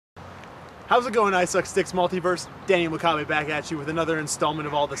How's it going, ISUXDIX Multiverse? Daniel McCabe back at you with another installment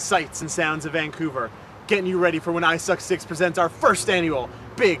of all the sights and sounds of Vancouver, getting you ready for when ISUXDIX presents our first annual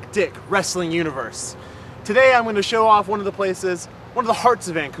Big Dick Wrestling Universe. Today I'm going to show off one of the places, one of the hearts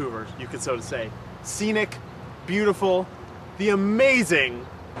of Vancouver, you could so to say. Scenic, beautiful, the amazing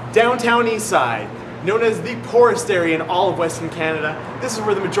downtown east side, known as the poorest area in all of Western Canada. This is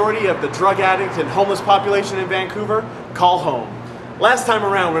where the majority of the drug addict and homeless population in Vancouver call home. Last time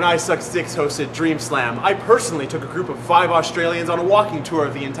around when ISUXDIX hosted Dream Slam, I personally took a group of 5 Australians on a walking tour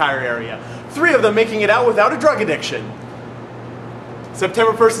of the entire area, 3 of them making it out without a drug addiction.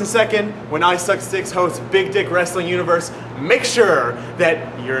 September 1st and 2nd, when ISUXDIX hosts Big Dick Wrestling Universe, make sure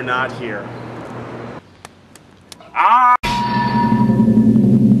that you're not here.